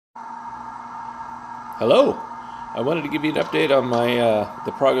Hello! I wanted to give you an update on my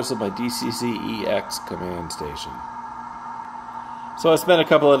the progress of my DCC-EX command station. So I spent a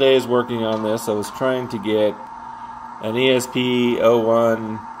couple of days working on this. I was trying to get an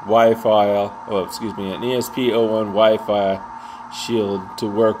ESP01 Wi-Fi, an ESP01 Wi-Fi shield to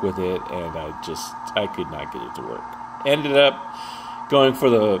work with it, and I could not get it to work. Ended up going for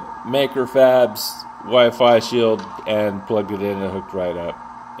the Maker Fab's Wi-Fi shield and plugged it in and it hooked right up,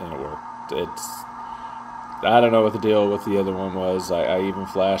 and it worked. I don't know what the deal with the other one was. I even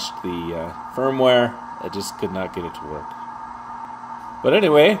flashed the firmware. I just could not get it to work. But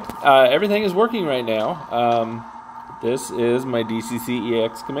anyway, everything is working right now. This is my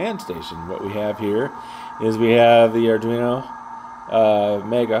DCC-EX command station. What we have here is we have the Arduino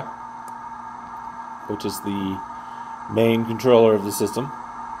Mega, which is the main controller of the system.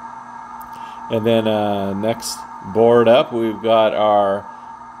 And then next board up, we've got our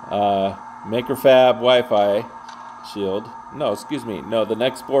Maker Fab Wi-Fi shield. No, the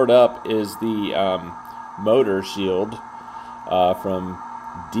next board up is the motor shield from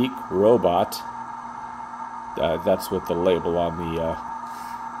Deek Robot. That's what the label on the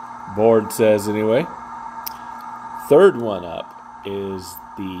board says anyway. Third one up is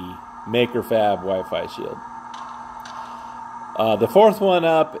the Maker Fab Wi-Fi shield. The fourth one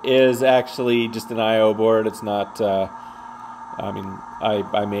up is actually just an I/O board. It's not,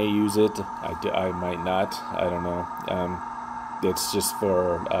 I may use it. I might not. I don't know. It's just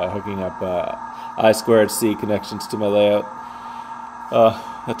for hooking up I2C connections to my layout.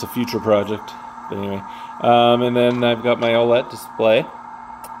 That's a future project. But anyway. And then I've got my OLED display.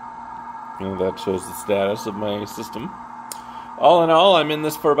 And that shows the status of my system. All in all, I'm in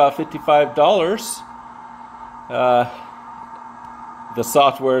this for about $55. The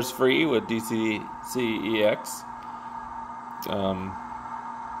software is free with DCC-EX.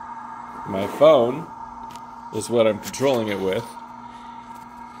 My phone is what I'm controlling it with.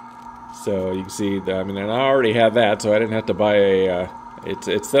 So you can see that, and I already have that, so I didn't have to buy a.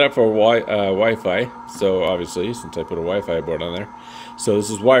 It's set up for Wi-Fi. So obviously, since I put a Wi-Fi board on there, so this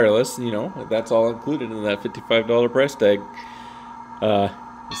is wireless. That's all included in that $55 price tag.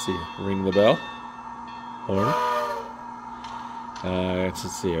 Let's see. Ring the bell. Horn. Let's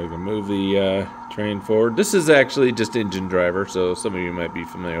see, I can move the train forward. This is actually just engine driver, so some of you might be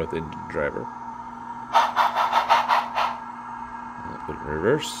familiar with engine driver. I'll put it in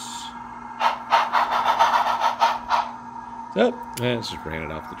reverse. So, let's just ran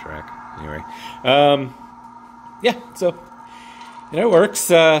it off the track. Anyway, yeah, so it works.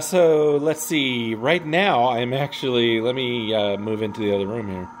 So let's see. Right now, I'm actually, let me move into the other room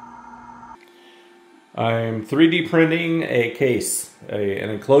here. I'm 3D printing a case, an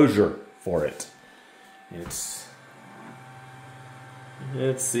enclosure for it. Let's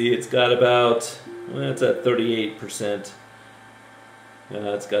see, it's got about, it's at 38%.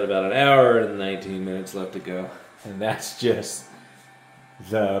 It's got about an hour and 19 minutes left to go. And that's just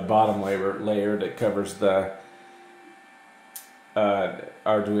the bottom layer that covers the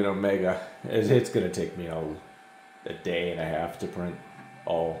Arduino Mega. It's going to take me a day and a half to print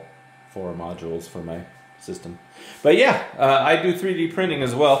all 4 modules for my system. But yeah, I do 3D printing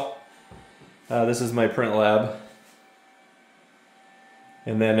as well. This is my print lab.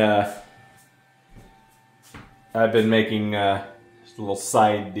 And then I've been making just a little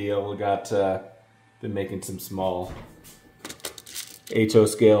side deal. Been making some small HO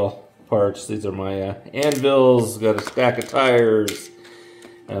scale parts. These are my anvils. Got a stack of tires,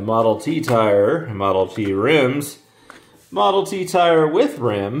 a Model T tire, Model T rims, Model T tire with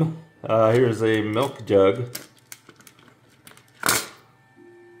rim. Here's a milk jug. It's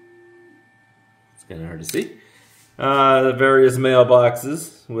kind of hard to see. The various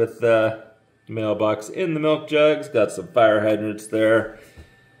mailboxes with mailbox in the milk jugs. Got some fire hydrants there.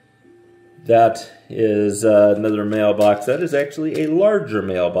 That is another mailbox. That is actually a larger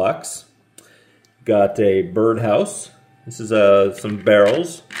mailbox. Got a birdhouse. This is some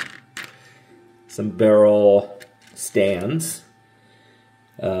barrels. Some barrel stands.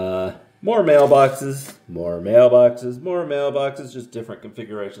 More mailboxes, more mailboxes, more mailboxes, just different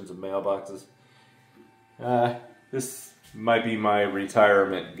configurations of mailboxes. This might be my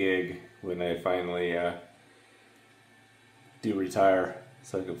retirement gig when I finally do retire,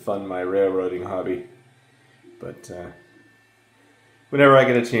 so I can fund my railroading hobby. But whenever I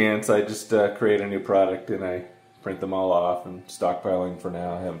get a chance, I just create a new product and I print them all off and stockpiling for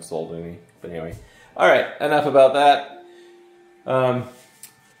now. I haven't sold any, but anyway. Alright, enough about that.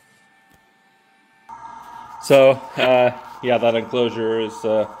 Yeah, that enclosure is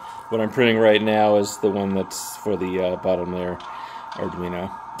what I'm printing right now is the one that's for the bottom layer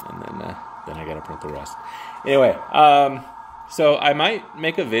Arduino. And then then I gotta print the rest. Anyway, so I might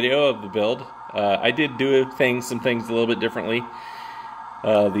make a video of the build. I did do some things a little bit differently.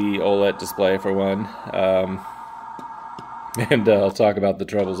 The OLED display for one, and I'll talk about the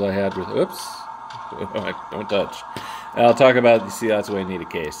troubles I had with. Oops, don't touch. I'll talk about. You see, that's why I need a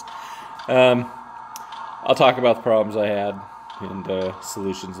case. I'll talk about the problems I had and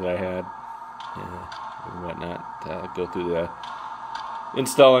solutions that I had and whatnot. Go through the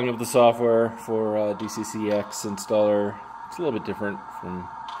installing of the software for DCC-EX installer. It's a little bit different from.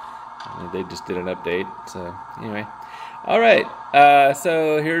 They just did an update. So anyway. Alright,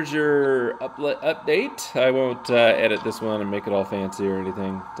 so here's your update. I won't edit this one and make it all fancy or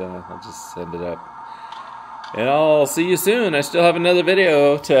anything. I'll just send it up. And I'll see you soon. I still have another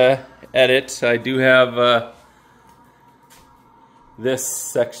video to edit. I do have this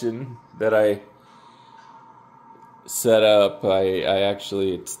section that I set up. I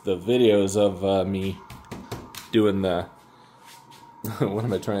actually, it's the videos of me doing the, what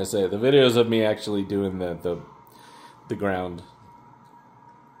am I trying to say? The videos of me actually doing the ground.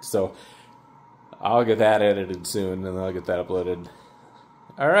 So I'll get that edited soon and I'll get that uploaded.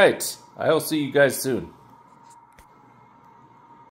 Alright, I'll see you guys soon.